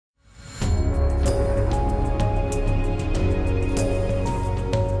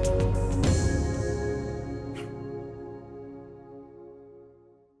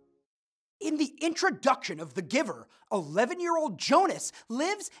introduction of the giver, 11-year-old Jonas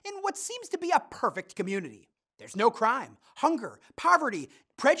lives in what seems to be a perfect community. There's no crime, hunger, poverty,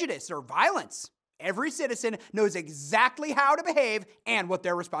 prejudice, or violence. Every citizen knows exactly how to behave and what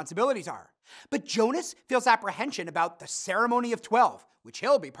their responsibilities are. But Jonas feels apprehension about the ceremony of 12, which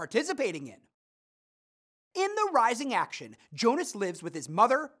he'll be participating in. In the rising action, Jonas lives with his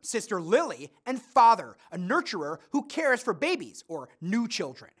mother, sister Lily, and father, a nurturer who cares for babies, or new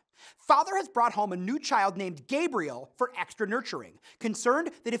children. Father has brought home a new child named Gabriel for extra nurturing, concerned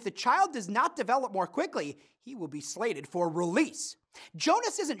that if the child does not develop more quickly, he will be slated for release.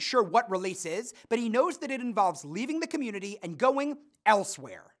 Jonas isn't sure what release is, but he knows that it involves leaving the community and going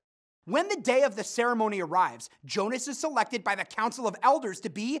elsewhere. When the day of the ceremony arrives, Jonas is selected by the Council of Elders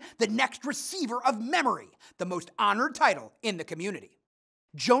to be the next receiver of memory, the most honored title in the community.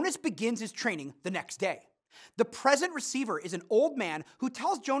 Jonas begins his training the next day. The present receiver is an old man who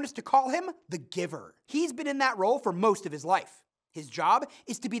tells Jonas to call him the giver. He's been in that role for most of his life. His job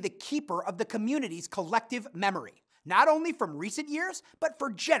is to be the keeper of the community's collective memory, not only from recent years, but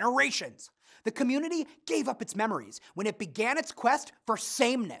for generations. The community gave up its memories when it began its quest for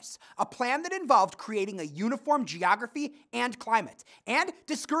sameness, a plan that involved creating a uniform geography and climate, and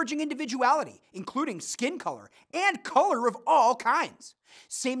discouraging individuality, including skin color and color of all kinds.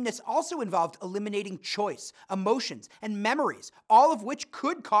 Sameness also involved eliminating choice, emotions, and memories, all of which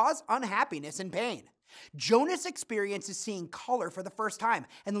could cause unhappiness and pain. Jonas experiences seeing color for the first time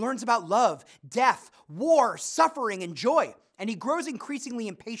and learns about love, death, war, suffering, and joy. And he grows increasingly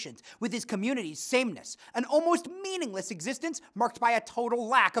impatient with his community's sameness, an almost meaningless existence marked by a total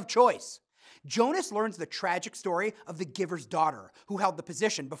lack of choice. Jonas learns the tragic story of the giver's daughter, who held the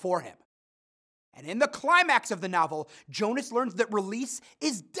position before him. And in the climax of the novel, Jonas learns that release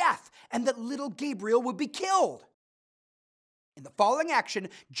is death and that little Gabriel would be killed. In the following action,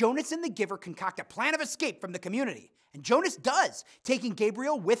 Jonas and the giver concoct a plan of escape from the community, and Jonas does, taking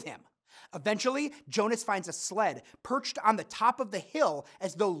Gabriel with him. Eventually, Jonas finds a sled perched on the top of the hill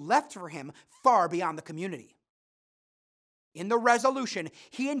as though left for him far beyond the community. In the resolution,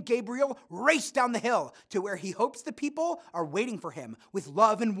 he and Gabriel race down the hill to where he hopes the people are waiting for him with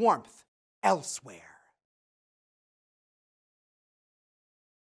love and warmth elsewhere.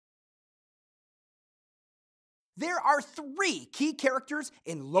 There are 3 key characters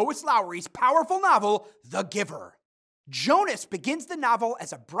in Lois Lowry's powerful novel, The Giver. Jonas begins the novel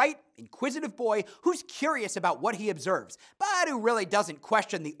as a bright, inquisitive boy who's curious about what he observes, but who really doesn't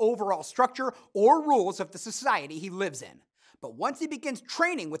question the overall structure or rules of the society he lives in. But once he begins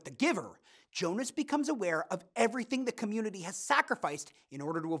training with the giver, Jonas becomes aware of everything the community has sacrificed in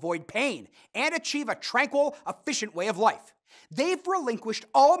order to avoid pain and achieve a tranquil, efficient way of life. They've relinquished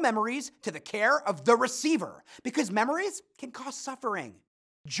all memories to the care of the receiver, because memories can cause suffering.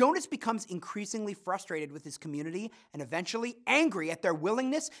 Jonas becomes increasingly frustrated with his community and eventually angry at their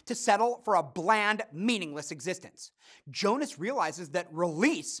willingness to settle for a bland, meaningless existence. Jonas realizes that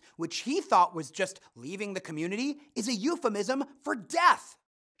release, which he thought was just leaving the community, is a euphemism for death.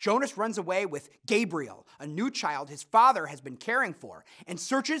 Jonas runs away with Gabriel, a new child his father has been caring for, and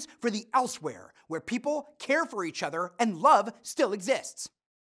searches for the elsewhere, where people care for each other and love still exists.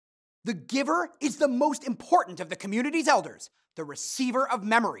 The giver is the most important of the community's elders, the receiver of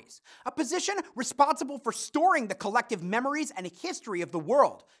memories, a position responsible for storing the collective memories and history of the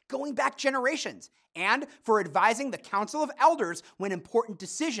world, going back generations, and for advising the Council of Elders when important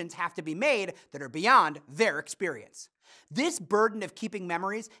decisions have to be made that are beyond their experience. This burden of keeping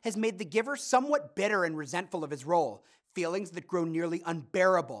memories has made the giver somewhat bitter and resentful of his role, feelings that grow nearly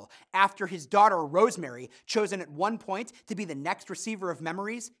unbearable after his daughter Rosemary, chosen at one point to be the next receiver of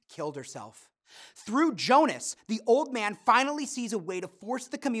memories, killed herself. Through Jonas, the old man finally sees a way to force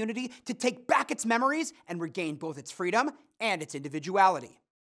the community to take back its memories and regain both its freedom and its individuality.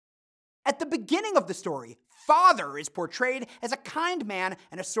 At the beginning of the story, Father is portrayed as a kind man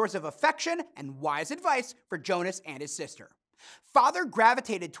and a source of affection and wise advice for Jonas and his sister. Father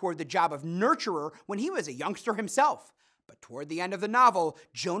gravitated toward the job of nurturer when he was a youngster himself. But toward the end of the novel,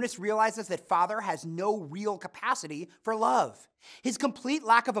 Jonas realizes that Father has no real capacity for love. His complete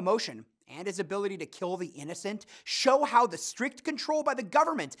lack of emotion and his ability to kill the innocent show how the strict control by the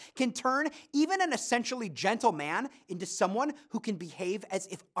government can turn even an essentially gentle man into someone who can behave as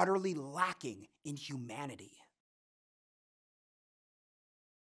if utterly lacking in humanity.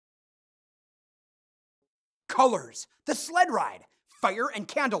 Colors, the sled ride, fire and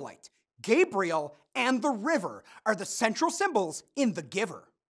candlelight, Gabriel, and the river are the central symbols in The Giver.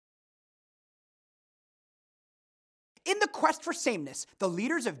 In the quest for sameness, the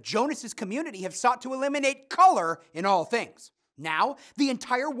leaders of Jonas's community have sought to eliminate color in all things. Now, the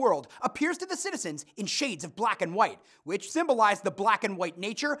entire world appears to the citizens in shades of black and white, which symbolize the black and white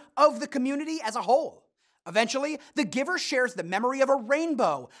nature of the community as a whole. Eventually, the giver shares the memory of a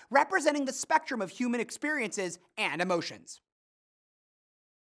rainbow, representing the spectrum of human experiences and emotions.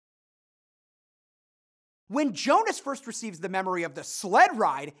 When Jonas first receives the memory of the sled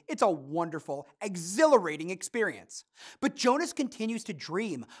ride, it's a wonderful, exhilarating experience. But Jonas continues to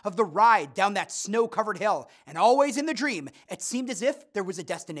dream of the ride down that snow-covered hill, and always in the dream, it seemed as if there was a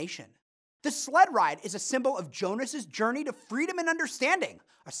destination. The sled ride is a symbol of Jonas's journey to freedom and understanding,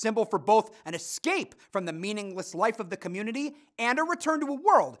 a symbol for both an escape from the meaningless life of the community and a return to a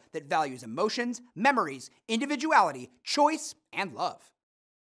world that values emotions, memories, individuality, choice, and love.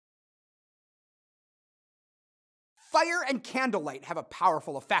 Fire and candlelight have a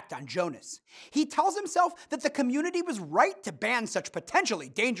powerful effect on Jonas. He tells himself that the community was right to ban such potentially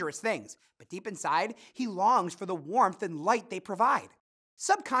dangerous things, but deep inside, he longs for the warmth and light they provide.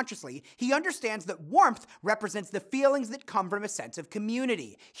 Subconsciously, he understands that warmth represents the feelings that come from a sense of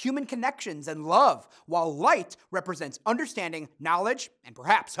community, human connections, and love, while light represents understanding, knowledge, and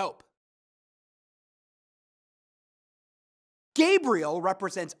perhaps hope. Gabriel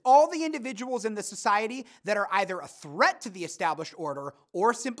represents all the individuals in the society that are either a threat to the established order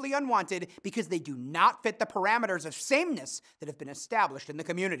or simply unwanted because they do not fit the parameters of sameness that have been established in the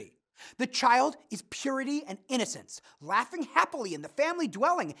community. The child is purity and innocence, laughing happily in the family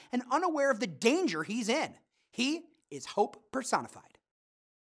dwelling and unaware of the danger he's in. He is hope personified.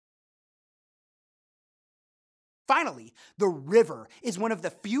 Finally, the river is one of the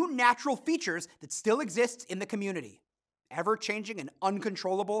few natural features that still exists in the community. Ever-changing and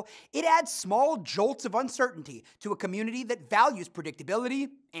uncontrollable, it adds small jolts of uncertainty to a community that values predictability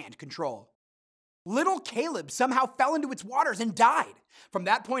and control. Little Caleb somehow fell into its waters and died. From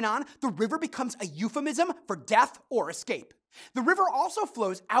that point on, the river becomes a euphemism for death or escape. The river also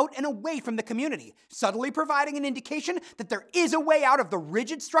flows out and away from the community, subtly providing an indication that there is a way out of the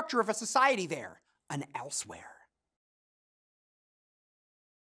rigid structure of a society there, an elsewhere.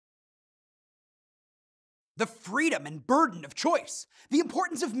 The freedom and burden of choice, the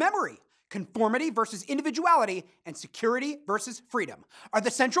importance of memory, conformity versus individuality, and security versus freedom are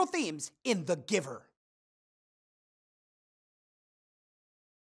the central themes in The Giver.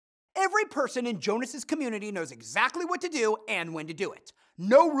 Every person in Jonas's community knows exactly what to do and when to do it.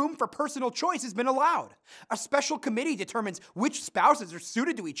 No room for personal choice has been allowed. A special committee determines which spouses are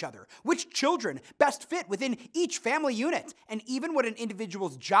suited to each other, which children best fit within each family unit, and even what an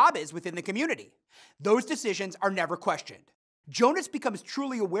individual's job is within the community. Those decisions are never questioned. Jonas becomes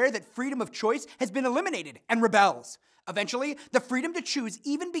truly aware that freedom of choice has been eliminated and rebels. Eventually, the freedom to choose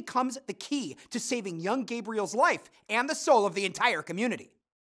even becomes the key to saving young Gabriel's life and the soul of the entire community.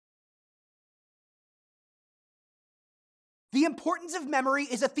 The importance of memory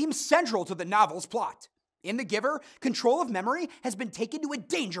is a theme central to the novel's plot. In The Giver, control of memory has been taken to a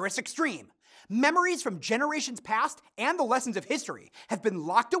dangerous extreme. Memories from generations past and the lessons of history have been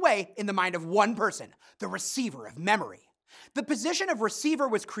locked away in the mind of one person, the receiver of memory. The position of receiver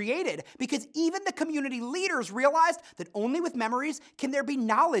was created because even the community leaders realized that only with memories can there be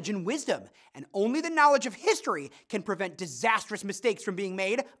knowledge and wisdom, and only the knowledge of history can prevent disastrous mistakes from being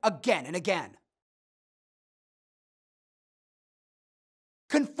made again and again.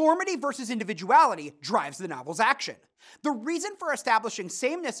 Conformity versus individuality drives the novel's action. The reason for establishing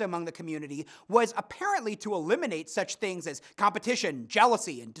sameness among the community was apparently to eliminate such things as competition,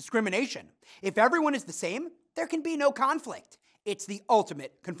 jealousy, and discrimination. If everyone is the same, there can be no conflict. It's the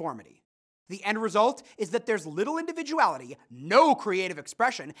ultimate conformity. The end result is that there's little individuality, no creative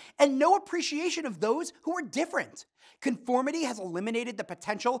expression, and no appreciation of those who are different. Conformity has eliminated the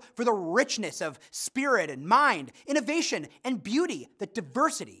potential for the richness of spirit and mind, innovation, and beauty that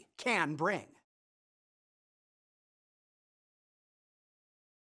diversity can bring.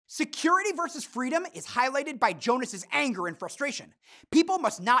 Security versus freedom is highlighted by Jonas's anger and frustration. People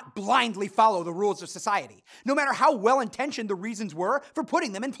must not blindly follow the rules of society, no matter how well-intentioned the reasons were for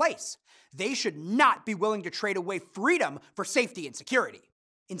putting them in place. They should not be willing to trade away freedom for safety and security.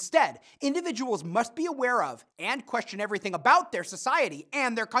 Instead, individuals must be aware of and question everything about their society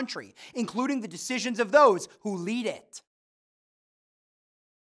and their country, including the decisions of those who lead it.